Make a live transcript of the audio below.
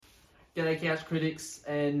G'day Couch Critics,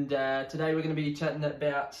 and today we're going to be chatting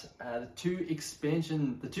about the two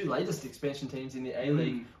latest expansion teams in the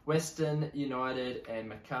A-League, Western United and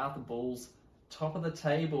Macarthur Bulls, top of the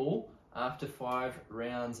table after 5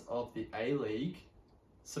 rounds of the A-League.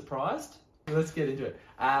 Surprised? Let's get into it.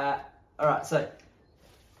 Alright, so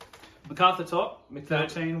Macarthur top,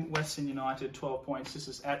 13, Western United 12 points. This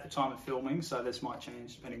is at the time of filming, so this might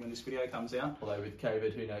change depending when this video comes out. Although with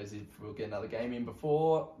COVID, who knows if we'll get another game in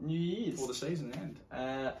before New Year's. Before the season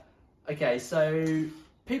end. Okay, so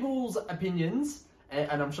people's opinions,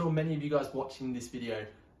 and I'm sure many of you guys watching this video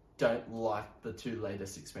don't like the two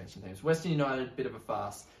latest expansion teams. Western United, bit of a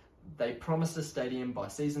farce. They promised a stadium by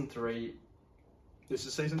season 3. This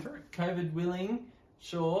is season 3. COVID willing,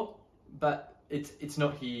 sure, but it's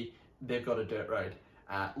not here. They've got a dirt road.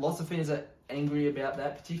 Lots of fans are angry about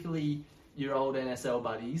that, particularly your old NSL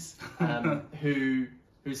buddies who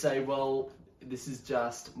say, well, this is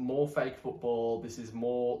just more fake football, this is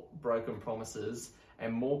more broken promises,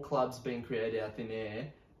 and more clubs being created out of thin air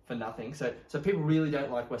for nothing. So people really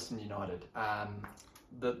don't like Western United,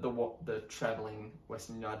 the travelling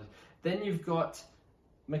Western United. Then you've got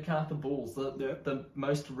Macarthur Bulls, the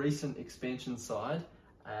most recent expansion side.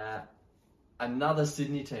 Another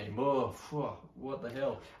Sydney team. Oh, what the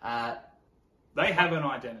hell? They have an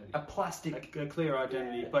identity. A clear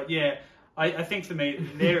identity. But yeah, I think for me,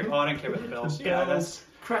 I don't care about the Bells. Bells,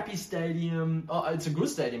 crappy stadium. Oh, it's a good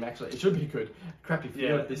stadium, actually. It should be good. Crappy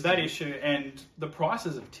field. Yeah, that issue. And the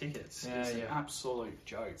prices of tickets is an absolute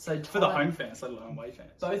joke. So for the home fans, let alone away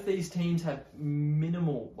fans. Both these teams have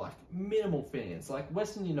minimal fans. Like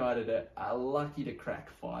Western United are lucky to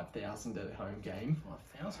crack 5,000 at a home game.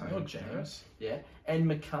 5,000? You're generous. Yeah. And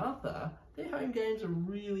Macarthur, their home games are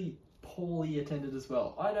really poorly attended as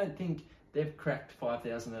well. I don't think they've cracked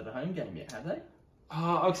 5,000 at a home game yet, have they?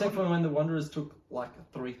 Except for when the Wanderers took like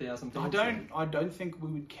 3,000 people. I don't think we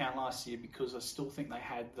would count last year because I still think they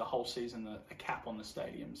had the whole season a cap on the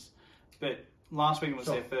stadiums. But last week was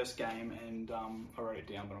their first game, and I wrote it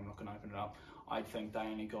down, but I'm not going to open it up. I think they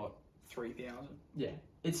only got 3,000. Yeah,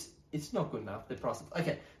 it's not good enough. Their prices.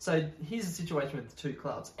 Okay, so here's the situation with the two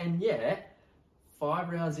clubs, and 5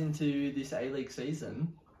 rounds into this A-League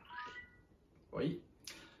season,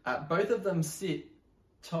 both of them sit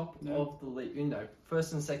top of the league,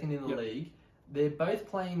 first and second in the league. They're both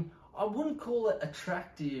playing, I wouldn't call it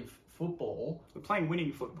attractive football. They're playing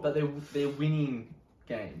winning football. But they're winning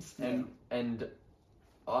games. Yeah. And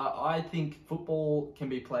I think football can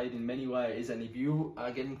be played in many ways, and if you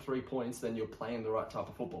are getting 3 points, then you're playing the right type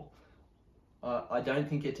of football. I don't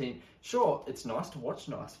think a team... Sure, it's nice to watch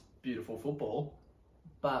nice, beautiful football,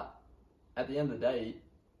 but at the end of the day,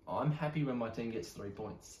 I'm happy when my team gets 3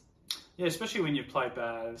 points. Yeah, especially when you play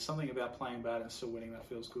bad. There's something about playing bad and still winning that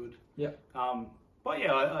feels good. Yeah. But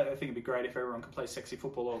yeah, I think it'd be great if everyone could play sexy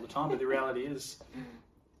football all the time. But the reality is,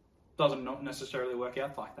 doesn't not necessarily work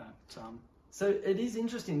out like that. So it is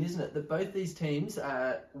interesting, isn't it, that both these teams,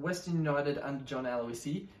 Western United under John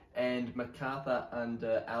Aloisi and Macarthur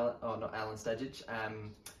under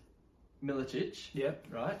Milicic. Yeah.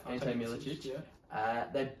 Right? Ante Milicic. Yeah.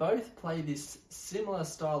 They both play this similar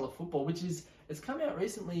style of football, which is... It's come out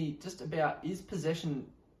recently just about, is possession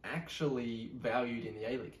actually valued in the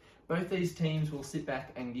A-League? Both these teams will sit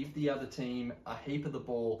back and give the other team a heap of the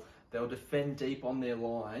ball. They'll defend deep on their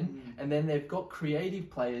line, and then they've got creative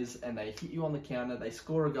players, and they hit you on the counter, they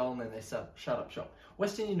score a goal, and then they shut up shop.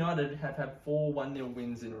 Western United have had 4 1-0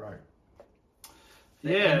 wins in a row.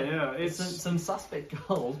 Yeah. It's some suspect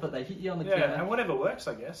goals, but they hit you on the counter. Yeah, and whatever works,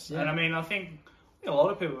 I guess. Yeah. And I mean, I think... a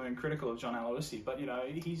lot of people have been critical of John Aloisi, but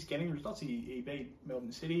he's getting results. He beat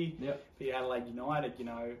Melbourne City, beat Adelaide United,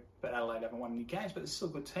 but Adelaide haven't won any games, but it's still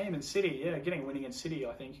a good team. And City, getting winning in City,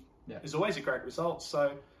 I think, is always a great result.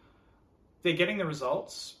 So they're getting the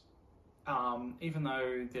results, even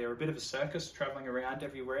though they're a bit of a circus, travelling around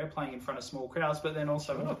everywhere, playing in front of small crowds, but then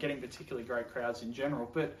also not getting particularly great crowds in general.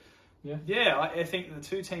 But I think the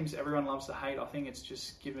two teams everyone loves to hate, I think it's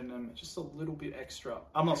just given them just a little bit extra.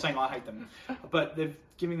 I'm not saying I hate them, but they've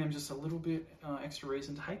given them just a little bit extra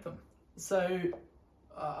reason to hate them. So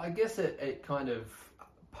I guess it kind of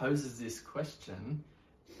poses this question.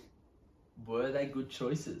 Were they good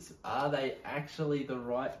choices? Are they actually the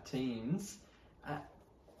right teams?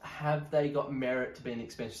 Have they got merit to be an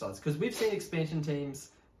expansion sides? Because we've seen expansion teams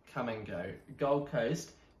come and go. Gold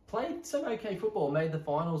Coast played some okay football, made the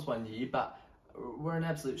finals one year, but were an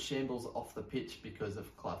absolute shambles off the pitch because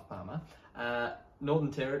of Clive Palmer.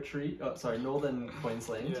 Northern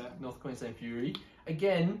Queensland, North Queensland Fury.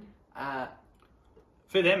 Again,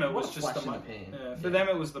 for them it was just the money. For them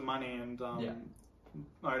it was the money and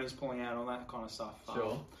owners pulling out, all that kind of stuff.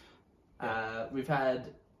 Sure. We've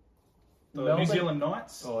had the New Zealand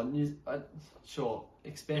Knights. Or sure,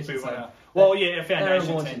 expansion. Well, yeah, a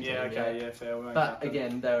foundation team. Team. Yeah, okay, yeah, fair. But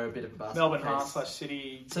again, they were a bit of a basket Melbourne case. Heart /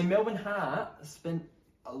 City. So Melbourne Heart spent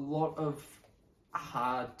a lot of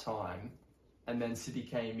hard time, and then City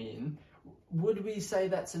came in. Would we say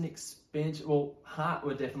that's an expansion? Well, Heart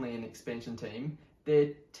were definitely an expansion team.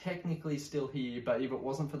 They're technically still here, but if it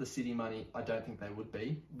wasn't for the City money, I don't think they would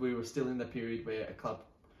be. We were still in the period where a club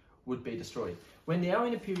would be destroyed. We're now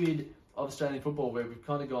in a period of Australian football where we've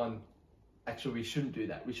kind of gone, actually, we shouldn't do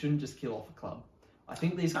that. We shouldn't just kill off a club. I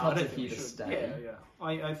think these clubs are here to stay. Yeah.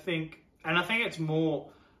 I think it's more.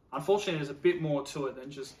 Unfortunately, there's a bit more to it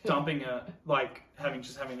than just dumping having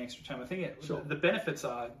an extra team. I think the benefits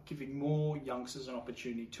are giving more youngsters an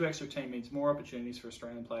opportunity. 2 extra team means more opportunities for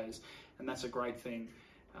Australian players, and that's a great thing.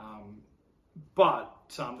 But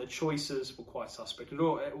the choices were quite suspect.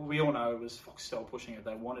 We all know it was Foxtel pushing it.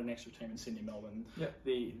 They wanted an extra team in Sydney, Melbourne. Yep.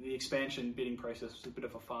 The expansion bidding process was a bit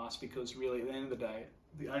of a farce because really, at the end of the day,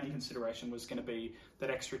 the only consideration was going to be that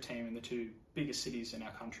extra team in the 2 biggest cities in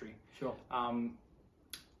our country. Sure.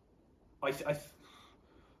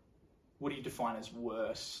 What do you define as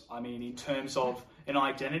worse? I mean, in terms of an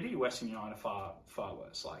identity, Western United are far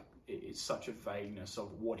worse. Like, it's such a vagueness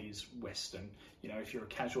of what is Western. You know, if you're a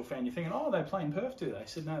casual fan, you're thinking, oh, they play in Perth, do they? I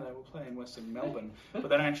said, no, they will play in Western Melbourne. But they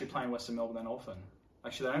don't actually play in Western Melbourne that often.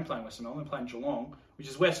 Actually, they don't play in Western Melbourne. They play in Geelong, which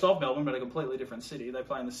is west of Melbourne, but a completely different city. They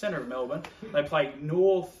play in the centre of Melbourne. They play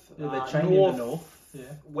north, in the north. Yeah.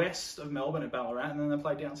 West of Melbourne at Ballarat, and then they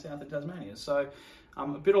play down south in Tasmania. So a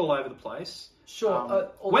bit all over the place. Sure.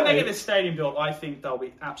 When they get this stadium built, I think they'll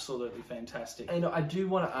be absolutely fantastic. And I do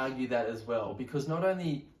want to argue that as well, because not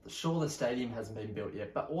only, sure, the stadium hasn't been built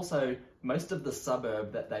yet, but also most of the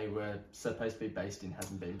suburb that they were supposed to be based in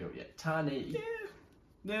hasn't been built yet. Tarnee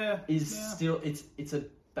still, it's a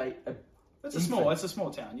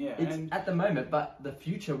small town, yeah. It's at the moment, but the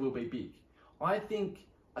future will be big. I think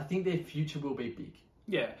their future will be big.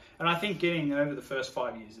 Yeah, and I think getting over the first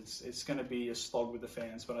 5 years, it's going to be a slog with the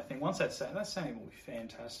fans. But I think once that stadium will be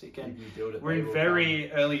fantastic. And we're in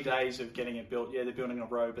very early days of getting it built. Yeah, they're building a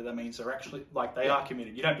road, but that means they're actually, they are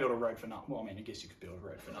committed. You don't build a road for nothing. Well, I mean, I guess you could build a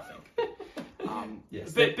road for nothing.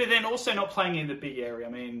 Yes. But then also not playing in the big area. I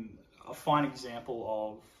mean, a fine example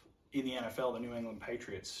of, in the NFL, the New England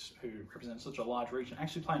Patriots, who represent such a large region,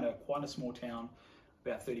 actually playing quite a small town,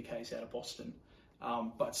 about 30 k's out of Boston.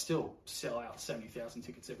 But still sell out 70,000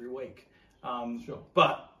 tickets every week. Sure.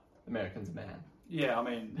 But Americans are mad. Yeah, I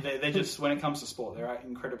mean, they're just, when it comes to sport, they're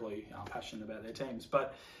incredibly passionate about their teams.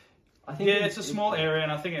 But I think it's a small area,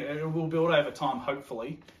 and I think it will build over time,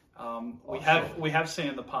 hopefully. We have seen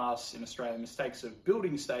in the past in Australia mistakes of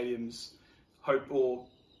building stadiums,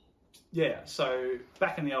 so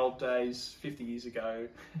back in the old days, 50 years ago,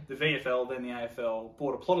 the VFL, then the AFL,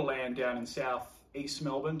 bought a plot of land down in East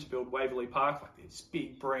Melbourne to build Waverley Park, like this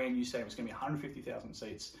big brand new stadium. It was going to be 150,000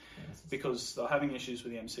 seats because they're having issues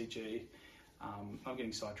with the MCG. I'm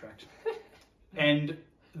getting sidetracked. And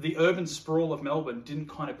the urban sprawl of Melbourne didn't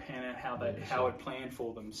kind of pan out how it planned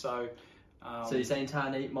for them. So you're saying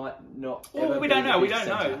Tarnee might not? Well, we don't know. We don't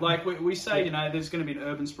know. Like we say, there's going to be an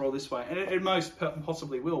urban sprawl this way, and it most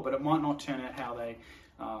possibly will, but it might not turn out how they.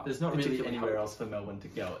 There's not really anywhere else for Melbourne to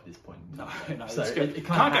go at this point. No. So it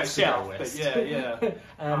can't go south. West. But yeah.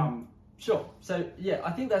 Sure. So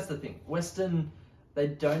I think that's the thing. Western, they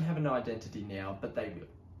don't have an identity now, but they will.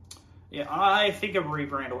 Yeah, I think a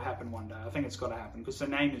rebrand will happen one day. I think it's got to happen because the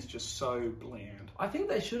name is just so bland. I think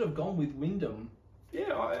they should have gone with Wyndham.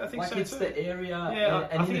 Yeah, I think so too. It's the area. Yeah,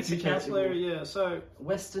 and I think it's the council area. Yeah, so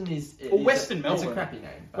Western Western Melbourne. It's a crappy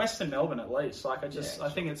name. Western Melbourne, at least. I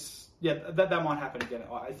think it's that might happen again.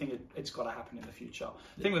 I think it's got to happen in the future.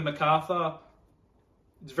 I think with Macarthur,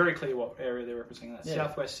 it's very clear what area they're representing. That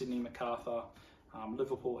Southwest Sydney, Macarthur,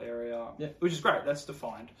 Liverpool area, which is great. That's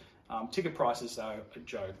defined. Ticket prices though a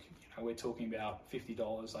joke. We're talking about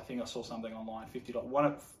 $50. I think I saw something online. $50.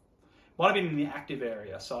 Might have been in the active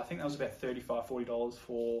area, so I think that was about $35, $40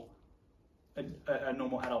 for a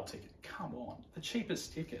normal adult ticket. Come on, the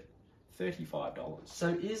cheapest ticket, $35. So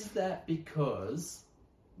is that because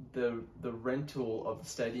the rental of the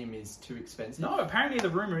stadium is too expensive? No, apparently the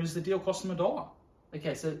rumour is the deal cost them $1.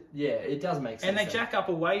 Okay, so it does make sense. And they jack up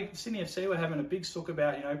away. Sydney FC were having a big sook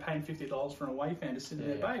about paying $50 for an away fan to sit in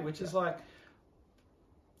their bay, which is like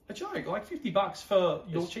a joke. Like $50 for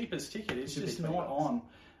your cheapest ticket is just not on.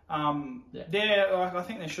 I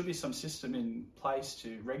think there should be some system in place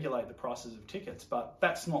to regulate the prices of tickets, but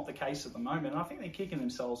that's not the case at the moment. And I think they're kicking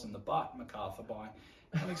themselves in the butt, Macarthur, by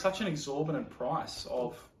having such an exorbitant price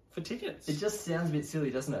of for tickets. It just sounds a bit silly,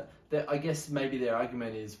 doesn't it? I guess maybe their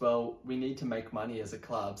argument is, well, we need to make money as a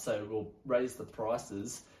club, so we'll raise the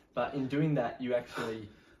prices. But in doing that, you actually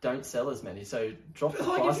don't sell as many. So drop the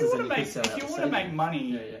prices and you could sell out. If you want to make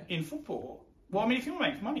money in football, well, I mean, if you want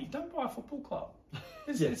to make money, don't buy a football club.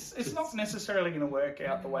 It's not necessarily going to work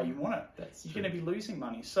out the way you want it. You're going to be losing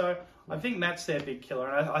money. So I think that's their big killer.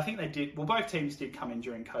 And I think they did. Well, both teams did come in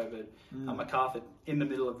during COVID. MacArthur in the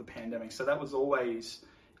middle of the pandemic, so that was always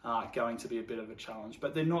going to be a bit of a challenge.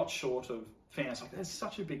 But they're not short of fans. Like, there's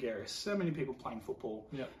such a big area, so many people playing football.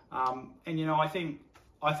 Yeah. And you know, I think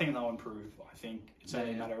they'll improve. I think it's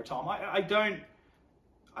only a matter of time. I don't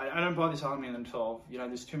buy this argument of, you know,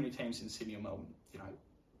 there's too many teams in Sydney or Melbourne. You know.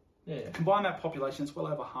 Combine that population, it's well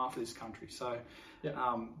over half of this country. So,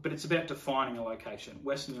 but it's about defining a location.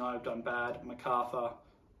 Western United have done bad. MacArthur,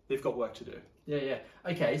 they've got work to do.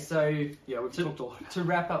 Okay, so we've talked a lot. To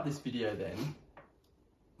wrap up this video, then,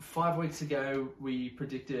 5 weeks ago we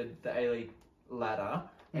predicted the A-League ladder,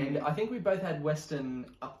 and I think we both had Western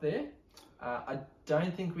up there. I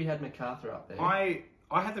don't think we had MacArthur up there. I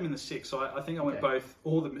had them in the 6, so I think I went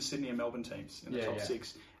all the Sydney and Melbourne teams in the top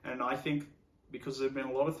 6, and I think, because there have been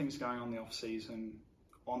a lot of things going on in the off-season,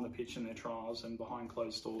 on the pitch in their trials and behind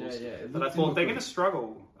closed doors, that I thought they're going to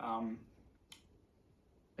struggle.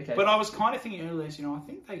 But I was kind of thinking earlier, you know, I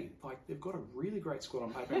think they've got a really great squad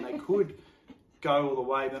on paper and they could go all the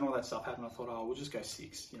way. Then all that stuff happened. I thought, we'll just go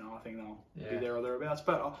 6. You know, I think they'll be there or thereabouts.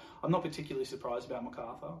 But I'm not particularly surprised about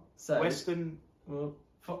MacArthur. So Western. Well,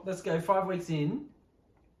 let's go 5 weeks in.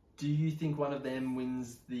 Do you think one of them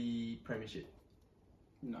wins the premiership?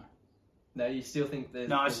 No, you still think there's...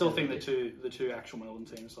 No, I still think the two actual Melbourne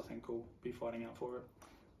teams, I think, will be fighting out for it.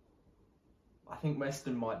 I think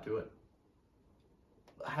Western might do it.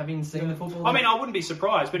 Having seen the football... I mean, I wouldn't be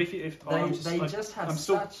surprised, but if they just have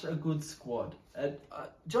such a good squad.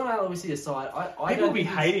 John Aloisi aside, people will be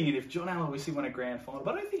hating it if John Aloisi won a grand final,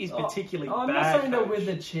 but I don't think he's particularly bad. I'm not saying they'll win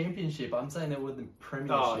the championship. I'm saying they'll win the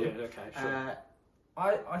premiership. Oh, yeah, okay, sure.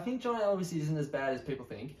 I think John Aloisi isn't as bad as people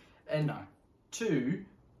think. And 2...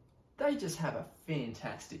 they just have a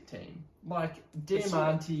fantastic team. Like,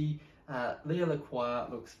 Diamante, Leo Lacroix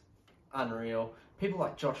looks unreal. People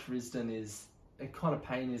like Josh Risdon and Connor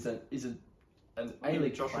Payne is an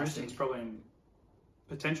A-League Josh classic. Risdon's probably in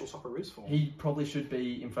potential Socceroos form. He probably should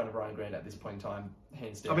be in front of Ryan Grant at this point in time,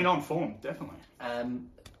 hands down. I mean, on form, definitely.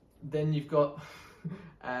 Then you've got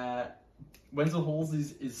Wenzel Halls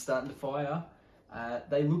is starting to fire.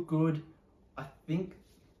 They look good. I think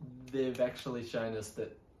they've actually shown us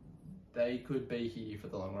that they could be here for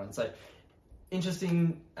the long run. So,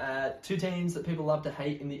 interesting 2 teams that people love to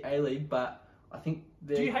hate in the A-League, but I think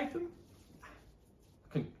they're... Do you hate them?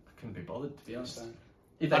 I couldn't be bothered, to be honest.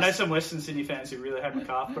 I know some Western Sydney fans who really hate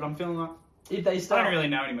MacArthur, but I'm feeling like... I don't really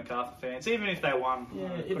know any MacArthur fans, even if they won.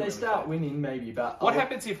 If they start winning, maybe, but... What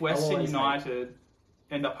happens if Western United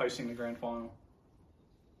end up hosting the grand final?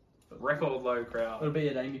 Record low crowd. It'll be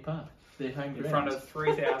at Amy Park. Their home ground. In front of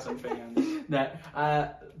 3,000 fans. No,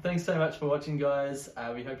 thanks so much for watching, guys.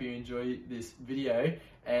 We hope you enjoy this video.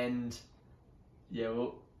 And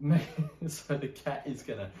so the cat is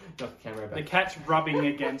gonna knock the camera back. The cat's rubbing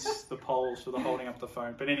against the poles for the holding up the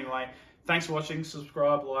phone. But anyway, thanks for watching.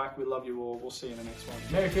 Subscribe, like. We love you all. We'll see you in the next one.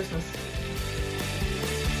 Merry Christmas.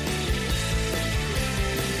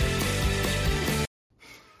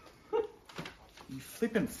 You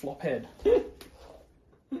flippin' flophead.